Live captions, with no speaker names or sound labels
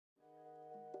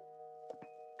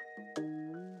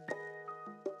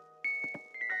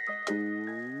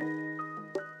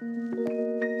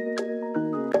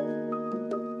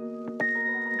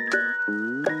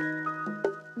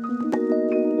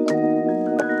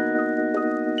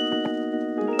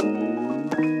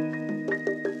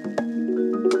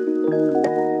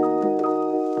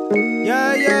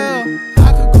Yeah, yeah.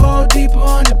 I could go deeper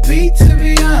on the beat, to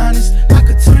be honest. I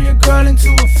could turn your girl into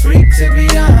a freak, to be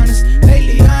honest.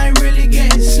 Lately I ain't really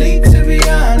getting sleep, to be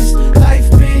honest. Life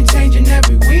been changing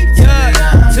every week, to be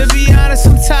honest. To be honest,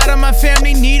 I'm tired of my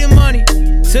family needing money.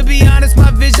 To be honest,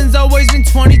 my vision's always been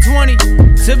 2020.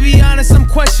 To be honest, I'm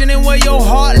questioning where your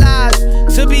heart lies.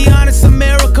 To be honest,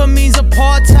 America means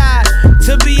apartheid.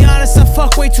 To be honest, I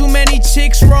fuck way too many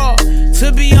chicks raw.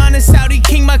 To be honest, Saudi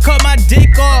King might cut my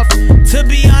dick off. To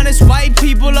be honest, white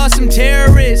people are some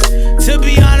terrorists. To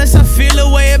be honest, I feel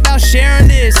a way about sharing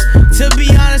this. To be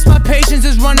honest, my patience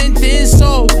is running thin,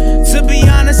 so to be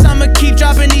honest, I'ma keep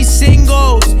dropping these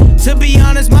singles. To be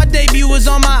honest, my debut was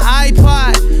on my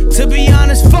iPod. To be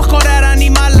honest, fuck all that, I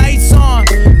need my lights on.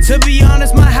 To be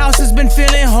honest, my house has been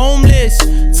feeling homeless.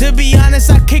 To be honest,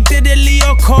 I kicked it at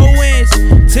Leo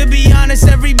Cohen's. To be honest,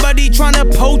 everybody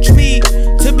tryna poach me.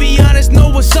 To be honest, know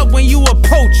what's up when you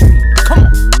approach me. Come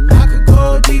on. I could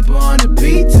go deeper on the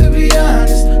beat, to be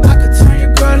honest. I could turn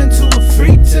your girl into a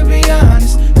freak, to be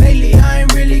honest. Lately I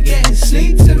ain't really getting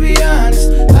sleep, to be honest.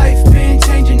 Life been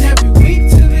changing every week,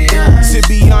 to be honest. To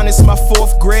be honest, my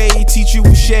 4th grade teacher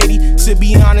was shady. To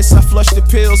be honest, I flushed the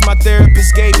pills my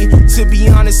therapist gave me. To be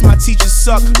honest, my teachers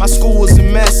suck, my school was a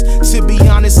mess. To be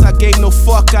honest, I gave no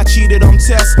fuck, I cheated on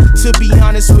tests. To be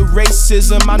honest, with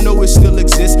racism, I know it still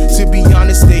exists. To be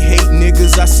honest, they hate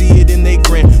niggas, I see it in they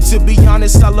grin. To be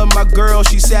honest, I love my girl,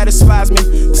 she satisfies me.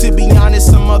 To be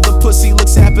honest, some other pussy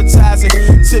looks appetizing.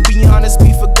 To be honest,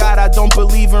 be forgot, I don't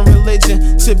believe in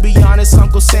religion. To be honest,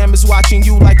 Uncle Sam is watching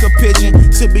you like a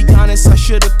pigeon. To be honest, I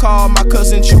should've called my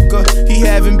cousin Chuka. He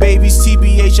having babies,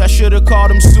 TBH, I should've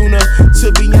called him sooner.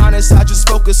 To be honest, I just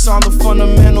focus on the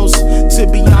fundamentals. To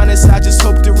be honest, I just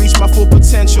hope to reach my full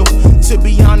potential. To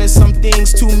be honest, some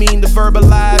things too mean to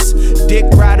verbalize. Dick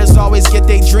riders always get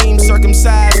their dreams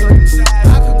circumcised.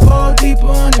 I could go deeper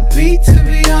on the beat, to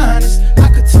be honest. I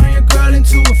could turn your girl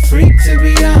into a freak, to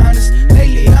be honest.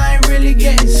 Lately I ain't really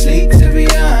getting sleep, to be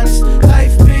honest.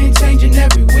 Life been changing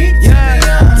every week, to be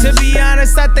honest. To be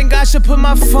honest, I think I should put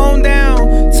my phone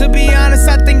down. To be honest,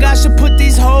 I think I should put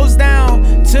these hoes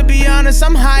down. To be honest,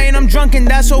 I'm high and I'm drunk and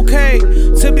that's okay.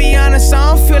 To be honest,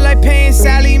 I don't feel like paying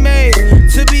Sally Mae.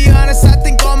 To be honest, I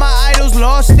think all my idols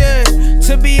lost it.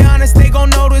 To be honest, they gon'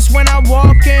 notice when I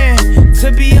walk in.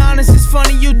 To be honest, it's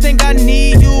funny you think I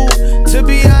need you. To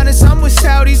be honest, I'm with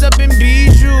Saudis up in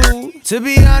Bijou. To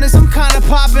be honest, I'm kinda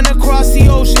popping across the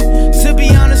ocean. To be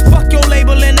honest, fuck your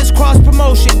label and this cross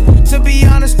promotion. To be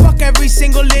honest, fuck every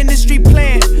single industry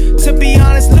plan. To be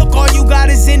honest, look, all you got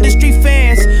is industry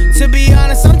fans. To be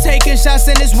honest, I'm taking shots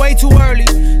and it's way too early.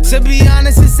 To be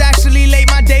honest, it's actually late,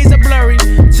 my days are blurry.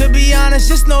 To be honest,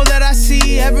 just know that I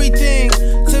see everything.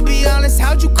 To be honest,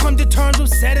 how'd you come to terms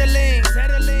with settling?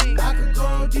 I could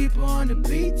go deeper on the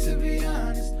beat, to